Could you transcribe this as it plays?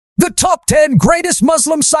top 10 greatest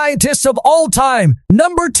Muslim scientists of all time.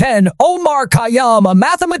 Number 10, Omar Khayyam, a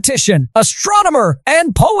mathematician, astronomer,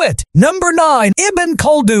 and poet. Number 9, Ibn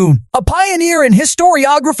Khaldun, a pioneer in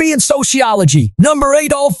historiography and sociology. Number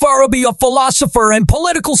 8, Al-Farabi, a philosopher and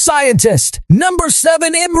political scientist. Number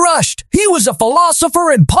 7, Ibn Rushd. He was a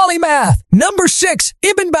philosopher and polymath. Number 6,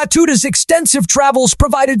 Ibn Battuta's extensive travels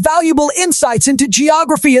provided valuable insights into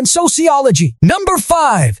geography and sociology. Number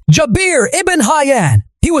 5, Jabir ibn Hayyan.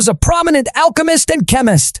 He was a prominent alchemist and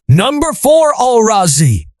chemist. Number 4,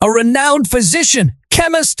 Al-Razi, a renowned physician,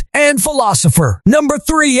 chemist, and philosopher. Number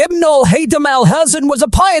 3, Ibn al-Haytham al-Hazan was a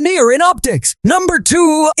pioneer in optics. Number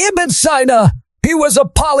 2, Ibn Sina. He was a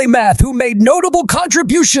polymath who made notable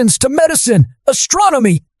contributions to medicine,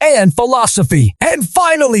 astronomy, and philosophy. And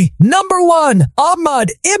finally, number 1,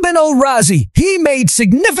 Ahmad ibn al-Razi. He made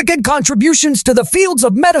significant contributions to the fields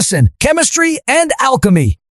of medicine, chemistry, and alchemy.